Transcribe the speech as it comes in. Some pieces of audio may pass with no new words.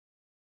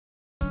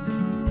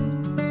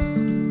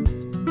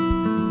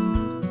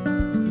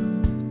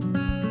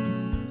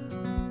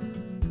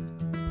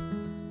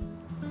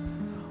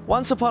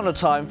Once upon a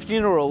time,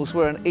 funerals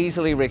were an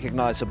easily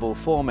recognisable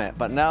format,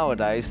 but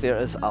nowadays there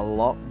is a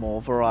lot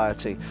more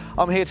variety.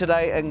 I'm here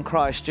today in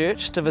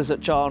Christchurch to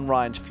visit John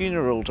Rhind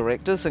funeral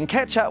directors and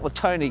catch up with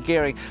Tony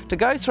Gehring to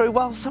go through,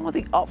 well, some of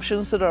the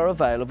options that are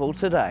available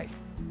today.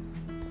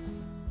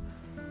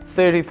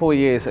 34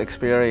 years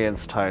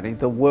experience, Tony.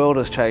 The world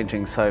is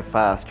changing so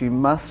fast. You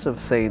must have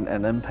seen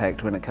an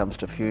impact when it comes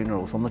to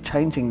funerals on the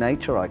changing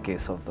nature, I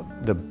guess, of them.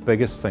 The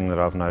biggest thing that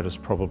I've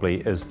noticed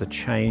probably is the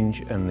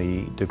change in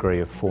the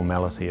degree of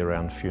formality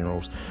around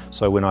funerals.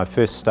 So when I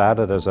first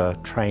started as a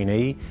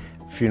trainee,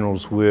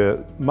 funerals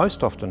were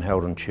most often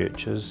held in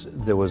churches.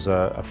 There was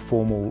a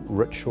formal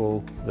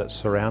ritual that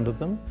surrounded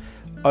them.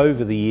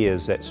 Over the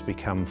years, that's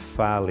become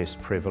far less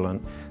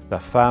prevalent. They're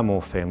far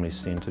more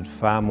family-centred,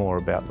 far more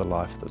about the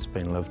life that's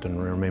been lived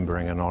and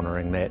remembering and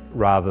honouring that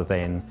rather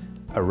than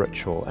a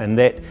ritual. And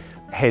that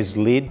has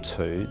led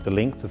to the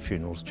length of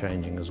funerals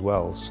changing as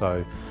well.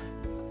 So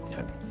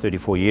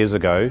 34 years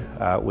ago,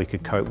 we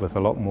could cope with a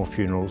lot more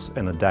funerals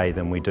in a day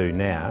than we do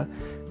now.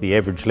 The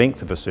average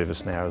length of a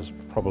service now is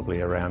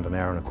probably around an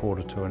hour and a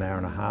quarter to an hour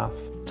and a half.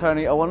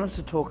 Tony, I wanted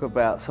to talk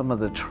about some of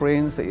the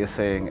trends that you're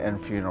seeing in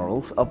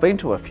funerals. I've been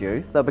to a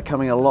few. They're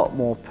becoming a lot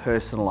more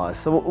personalised.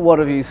 So what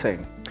have you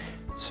seen?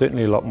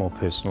 Certainly a lot more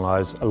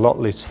personalised, a lot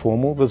less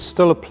formal. There's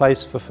still a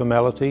place for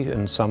formality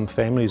in some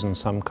families and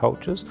some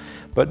cultures,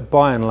 but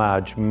by and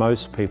large,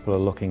 most people are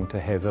looking to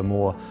have a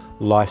more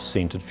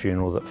life-centred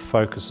funeral that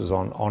focuses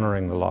on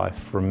honouring the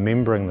life,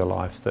 remembering the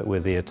life that we're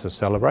there to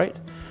celebrate,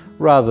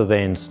 rather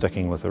than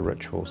sticking with a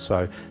ritual.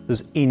 So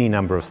there's any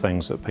number of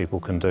things that people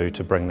can do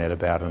to bring that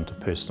about and to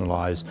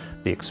personalise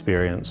the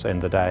experience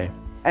and the day.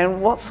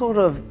 And what sort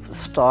of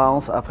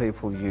styles are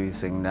people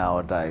using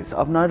nowadays?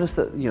 I've noticed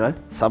that,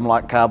 some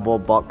like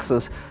cardboard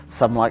boxes,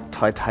 some like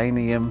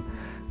titanium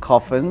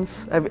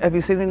coffins. Have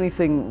you seen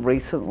anything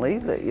recently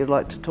that you'd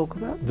like to talk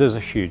about? There's a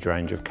huge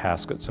range of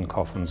caskets and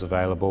coffins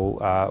available.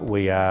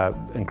 We are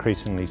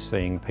increasingly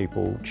seeing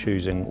people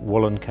choosing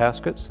woolen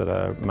caskets that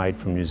are made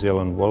from New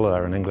Zealand wool.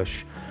 They're an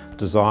English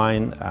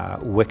design.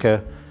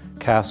 Wicker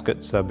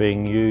caskets are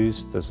being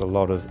used. There's a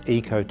lot of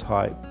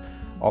eco-type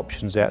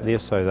options out there,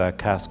 so they're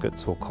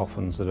caskets or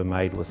coffins that are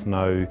made with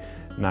no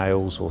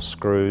nails or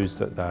screws,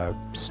 that they're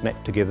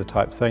snapped together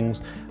type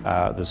things.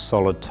 There's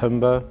solid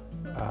timber,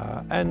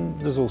 and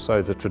there's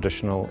also the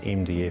traditional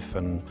MDF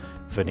and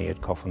veneered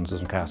coffins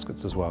and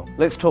caskets as well.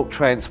 Let's talk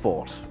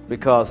transport,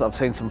 because I've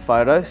seen some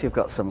photos. You've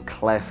got some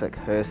classic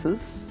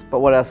hearses,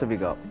 but what else have you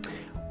got?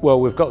 Well,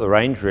 we've got the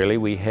range really.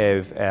 We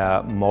have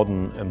our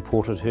modern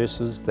imported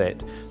hearses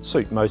that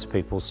suit most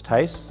people's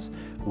tastes.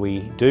 We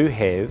do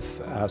have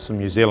some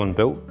New Zealand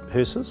built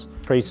hearses.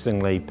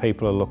 Increasingly,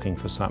 people are looking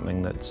for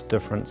something that's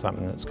different,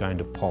 something that's going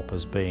to pop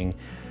as being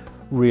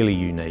really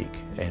unique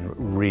and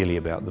really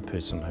about the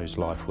person whose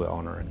life we're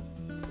honouring.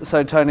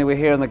 So Tony, we're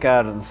here in the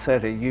Garden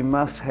City. You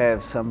must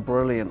have some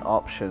brilliant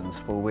options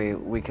for where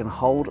we can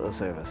hold a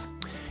service.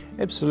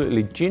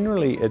 Absolutely.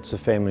 Generally, it's a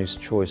family's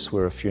choice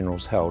where a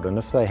funeral's held, and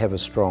if they have a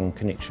strong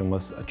connection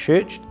with a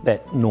church,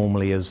 that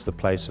normally is the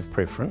place of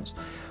preference.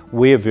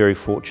 We're very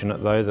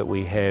fortunate though that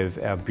we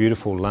have our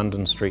beautiful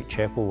London Street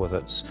Chapel with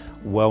its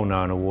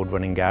well-known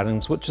award-winning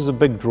gardens, which is a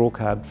big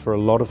drawcard for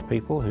a lot of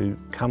people who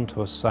come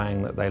to us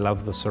saying that they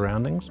love the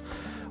surroundings.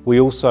 We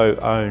also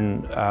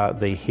own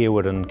the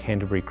Harewood and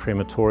Canterbury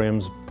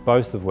crematoriums,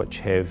 both of which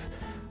have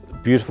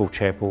beautiful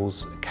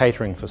chapels,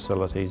 catering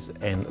facilities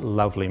and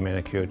lovely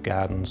manicured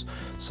gardens.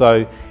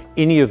 So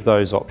any of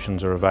those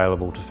options are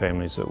available to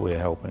families that we're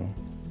helping.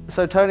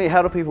 So Tony,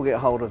 how do people get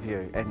hold of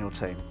you and your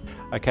team?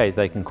 Okay,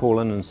 they can call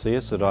in and see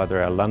us at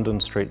either our London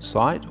Street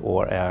site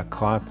or our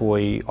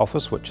Kaiapoi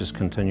office, which is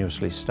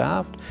continuously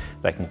staffed.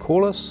 They can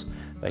call us,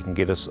 they can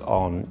get us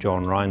on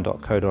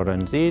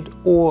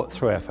johnrhind.co.nz or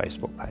through our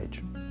Facebook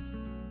page.